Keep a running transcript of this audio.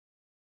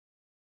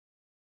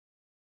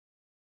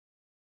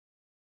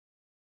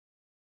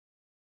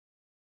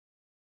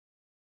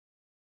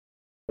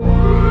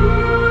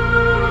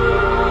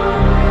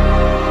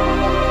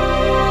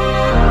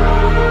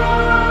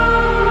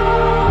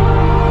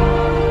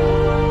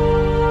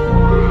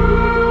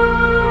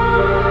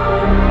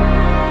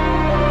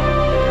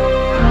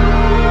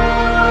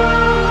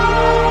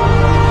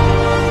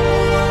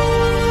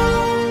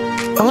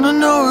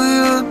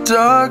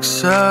dark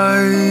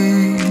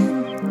side.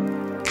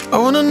 I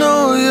wanna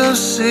know your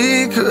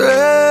secrets.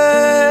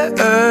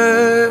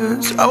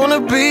 I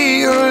wanna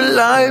be your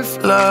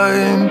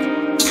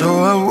lifeline. So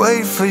I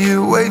wait for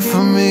you, wait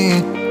for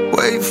me.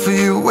 Wait for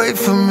you, wait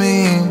for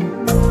me.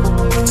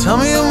 Tell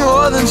me you're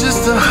more than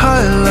just a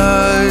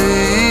highlight.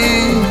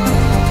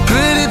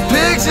 Pretty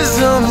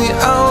pictures on the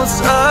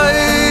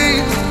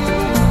outside.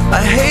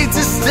 I hate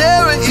to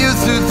stare at you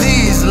through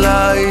these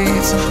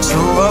lights. So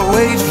I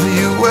wait for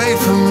you, wait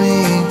for me.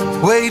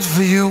 Wait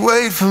for you,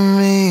 wait for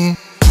me.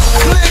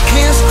 Click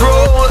and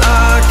scroll,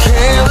 I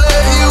can't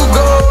let you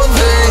go.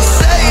 They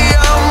say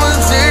I'm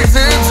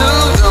addicted to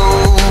you.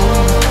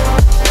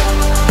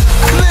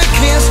 Click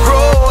and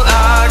scroll,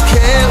 I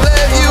can't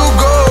let you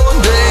go.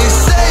 They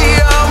say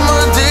I'm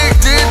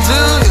addicted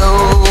to you.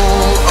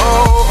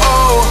 Oh,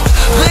 oh,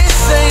 this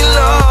ain't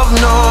love,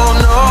 no,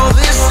 no.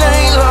 This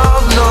ain't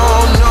love, no,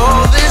 no.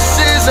 This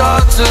is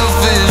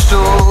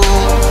artificial.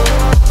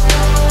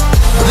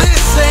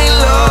 This ain't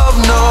love,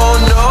 no,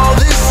 no.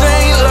 This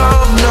ain't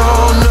love, no,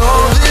 no.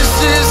 This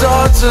is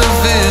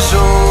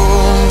artificial.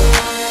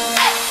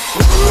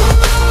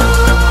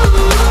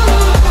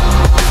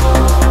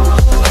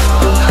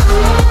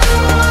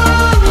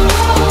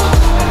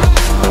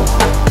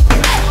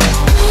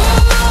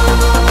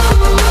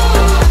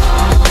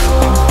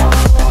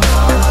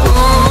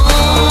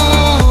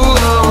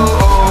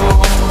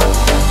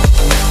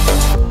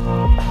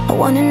 I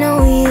wanna know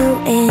you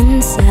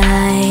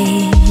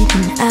inside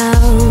and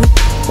out.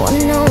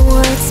 Wanna know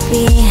what's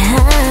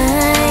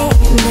behind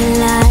the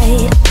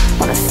light.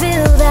 Wanna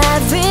feel that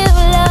real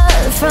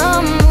love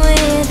from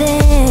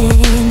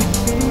within.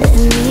 Let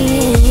me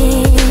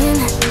in.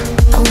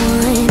 I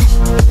want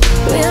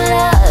real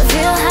love,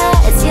 real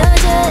highs. You're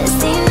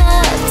just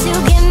enough to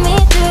get me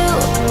through,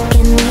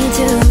 get me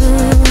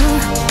through.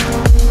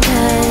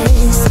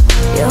 'Cause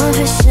you're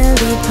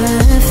officially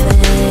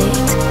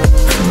perfect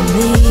for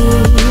me.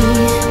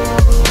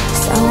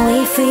 So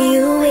wait for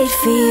you, wait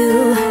for you.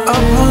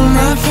 Up all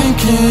night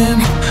thinking,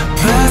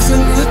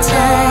 passing the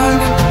time,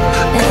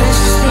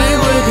 anxiously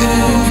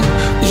waiting.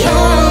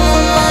 You're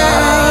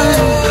mine,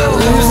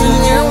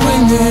 losing and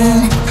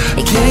winning.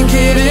 You can't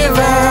get it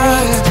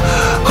right.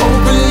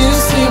 Hoping you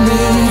see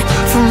me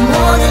for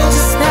more than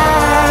just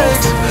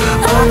nights.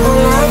 Up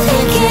all night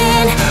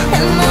thinking,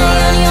 am I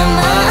on your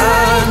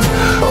mind?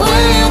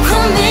 Will you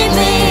come meet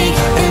me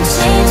and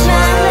change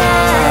my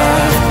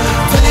life?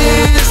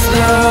 This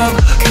love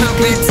could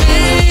be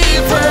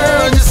deeper.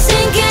 Just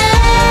Thinking,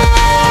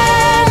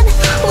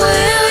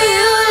 will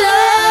you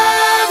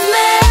love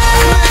me?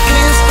 click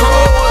and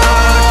scroll,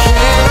 I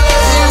can't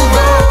let you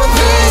go.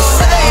 They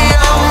say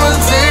I'm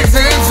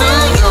addicted to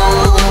you.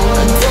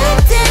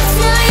 Addicted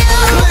to you.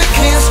 Click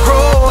and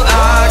scroll,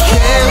 I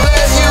can't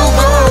let you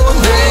go.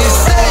 They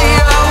say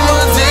I'm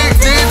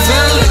addicted to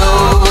you.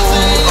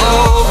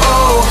 Oh,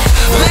 oh,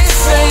 this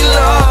ain't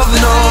love,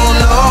 no,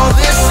 no.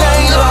 This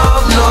ain't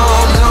love, no,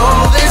 no.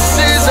 This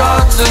is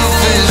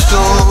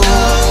artificial.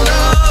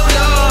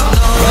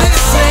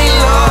 This ain't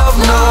love,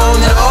 no,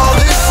 no.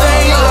 This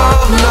ain't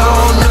love, no,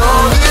 no.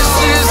 This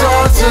is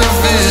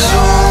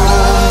artificial.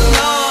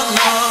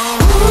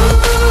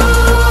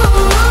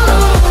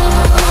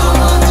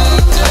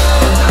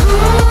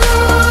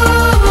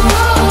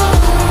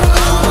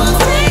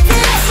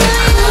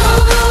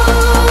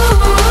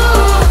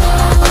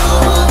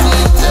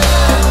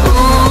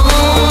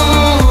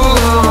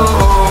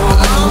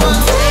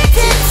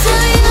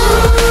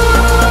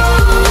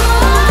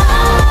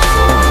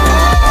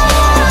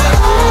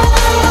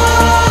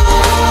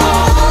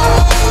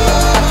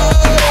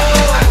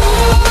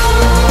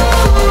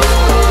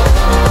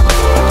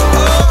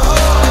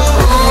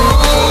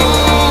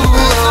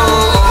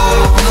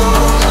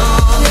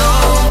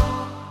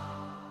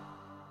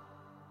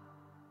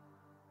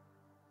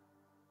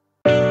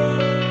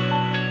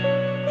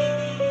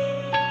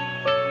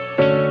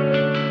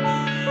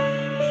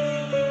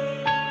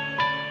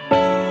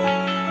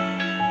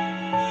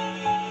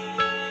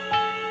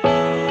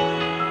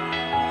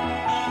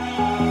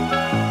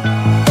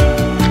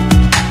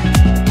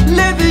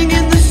 Living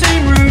in the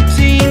same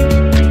routine,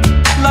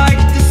 like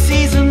the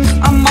seasons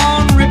I'm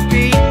on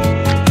repeat.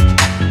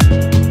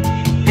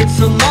 It's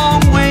a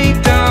long way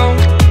down.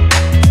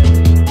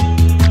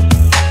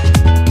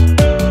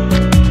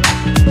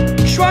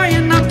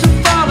 Trying not to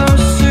follow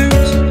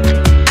suit.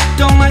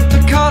 Don't like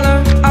the color,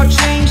 I'll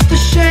change the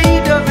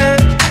shade of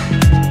it.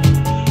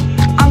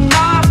 I'm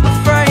not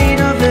afraid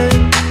of it.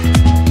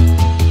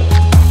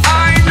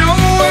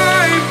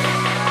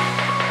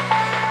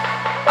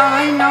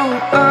 I know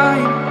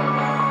I'm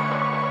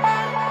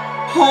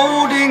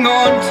holding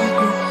on to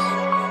this,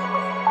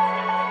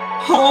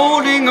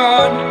 holding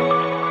on.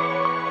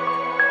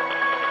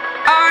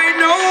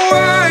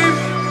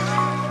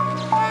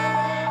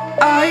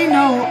 I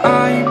know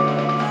I'm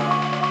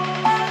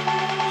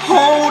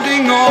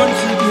holding on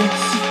to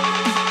this,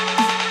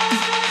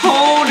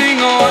 holding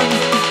on.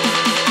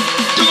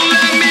 Don't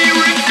let me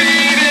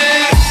repeat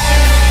it.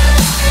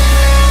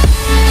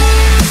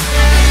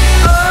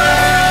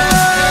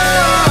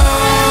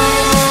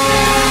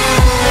 Oh.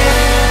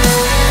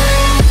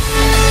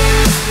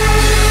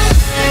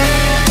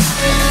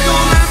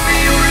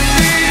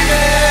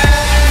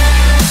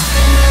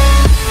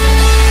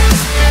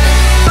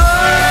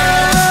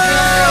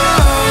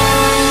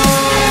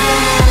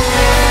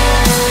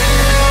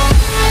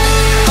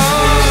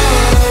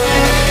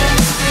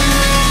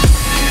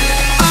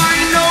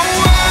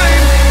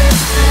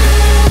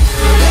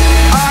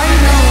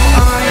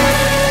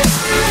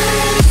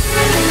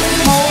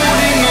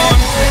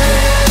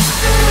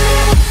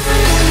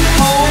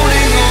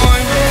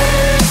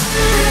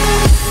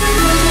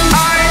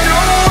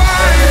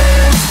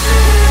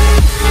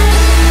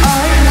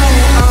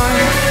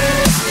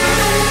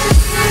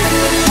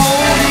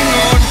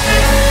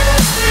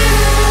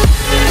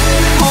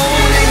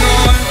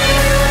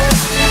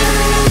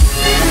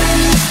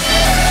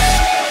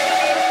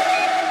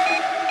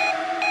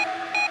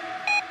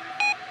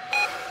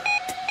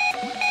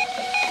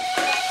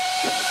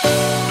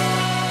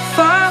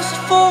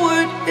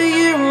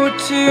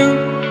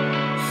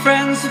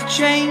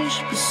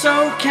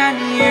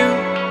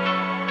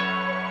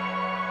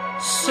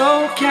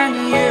 can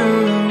you?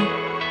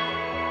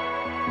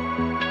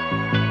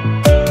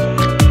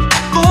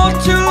 Thought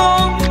too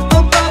long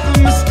about the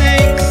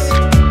mistakes.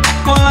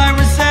 While I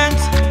resent,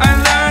 I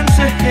learned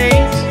to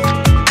hate.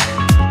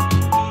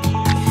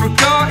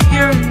 Forgot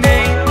your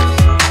names.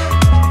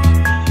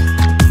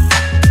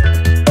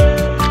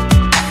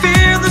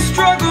 Fear the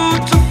struggle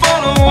to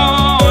follow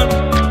on.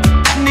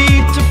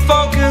 Need to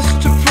focus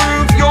to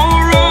prove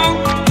you're wrong.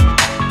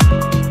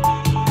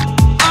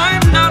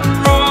 I'm not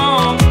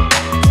wrong.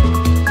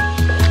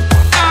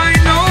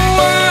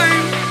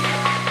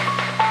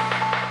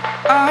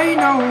 I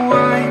know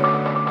I'm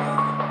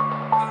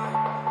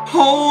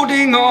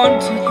holding on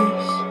to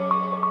this.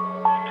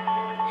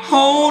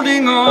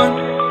 Holding on.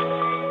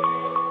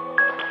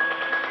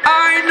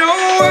 I know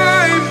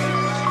I'm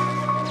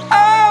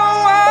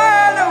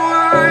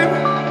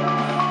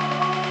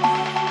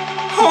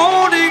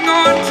holding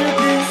on to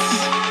this.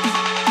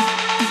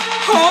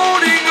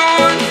 Holding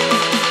on.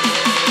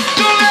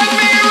 Don't let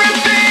me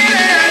repeat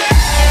it.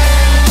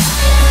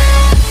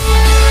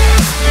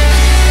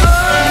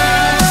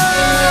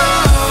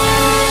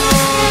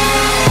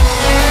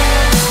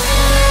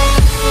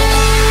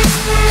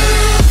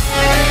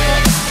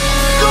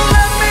 Don't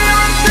let me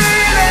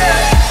repeat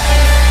it.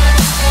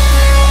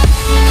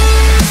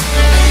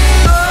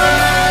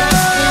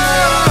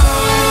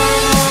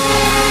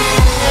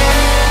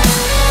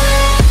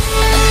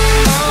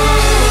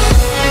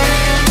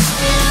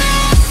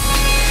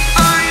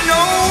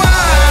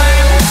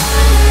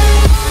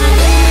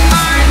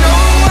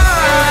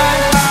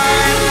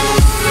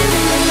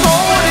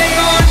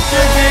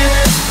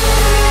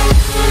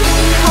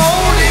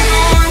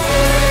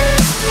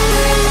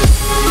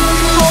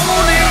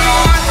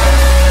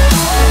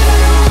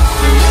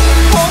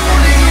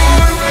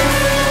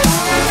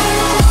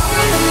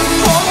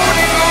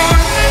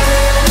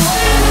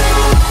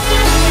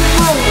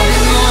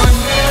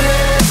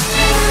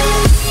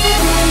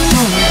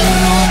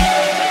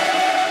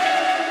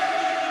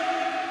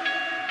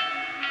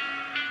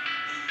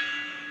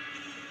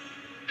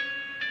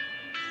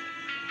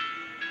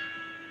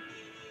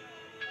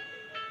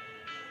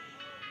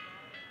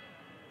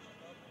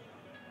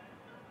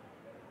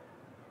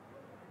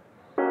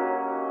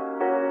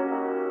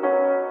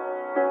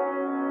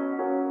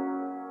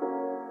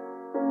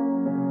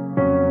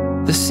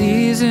 The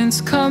seasons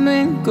come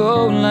and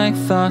go like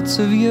thoughts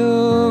of you.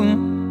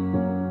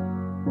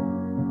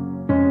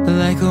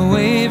 Like a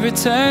wave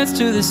returns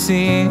to the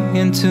sea,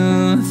 into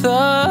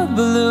the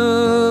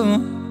blue.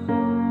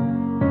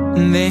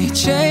 They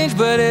change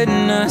but in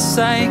a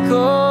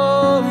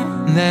cycle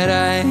that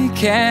I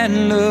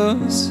can't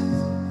lose.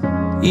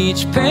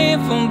 Each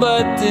painful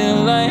but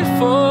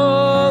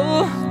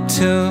delightful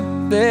to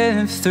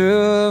live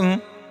through.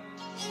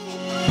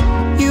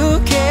 You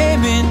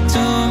came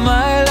into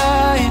my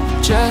life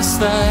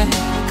just like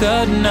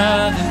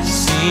another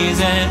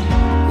season.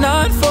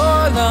 Not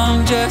for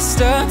long, just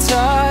a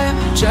time,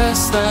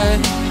 just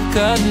like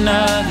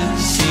another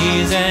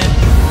season.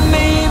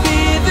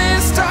 Maybe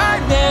this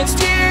time next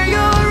year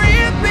you'll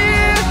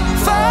reappear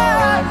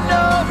for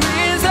no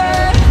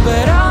reason,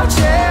 but I'll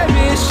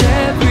cherish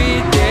every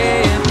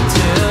day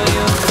until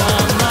you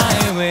come my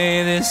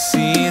way this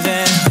season.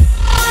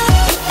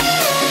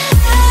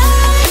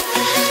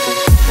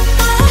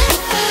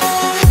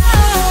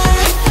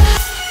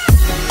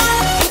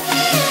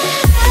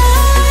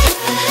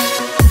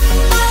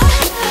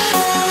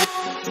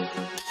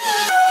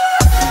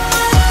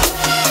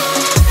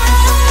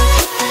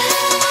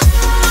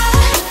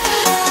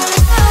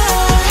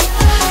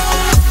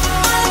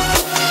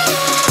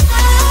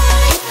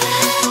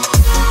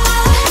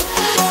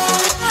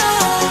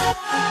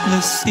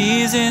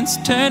 Seasons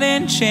turn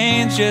and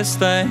change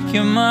just like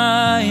your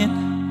mind.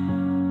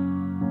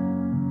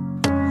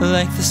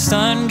 Like the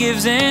sun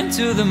gives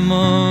into the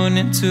moon,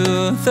 into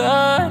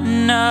the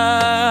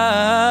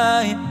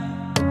night.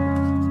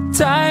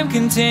 Time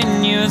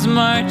continues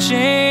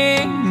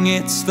marching,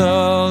 it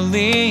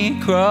slowly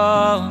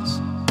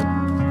crawls.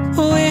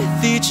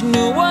 With each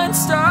new one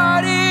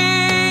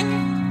starting,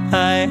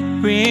 I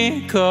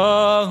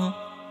recall.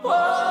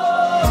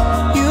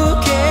 You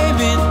came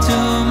into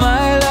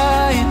my life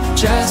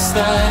just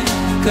like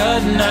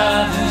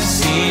another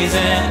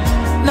season.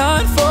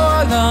 Not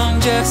for long,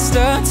 just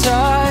a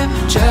time,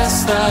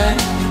 just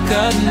like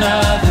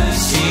another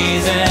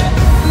season.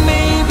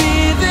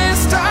 Maybe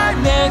this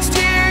time next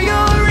year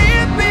you'll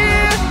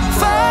reappear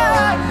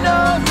for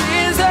no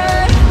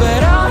reason,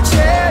 but I'll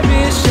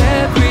cherish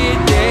every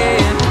day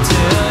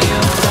until you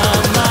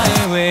come my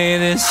way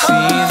this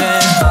season.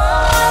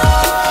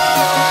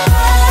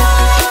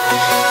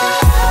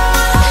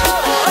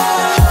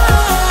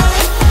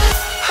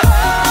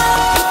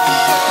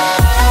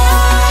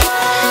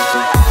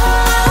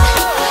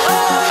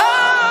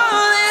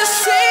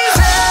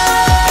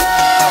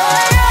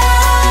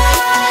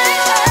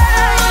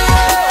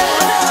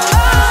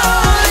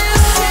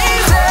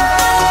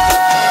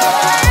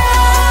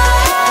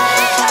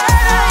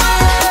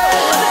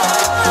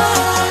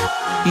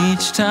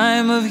 Each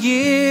time of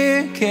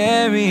year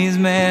carries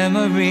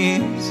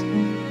memories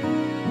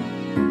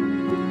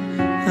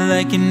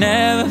like a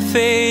never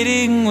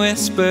fading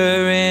whisper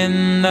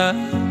in the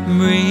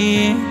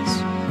breeze.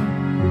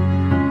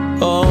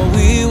 Oh,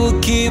 we will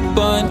keep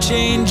on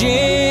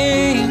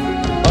changing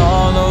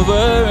all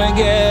over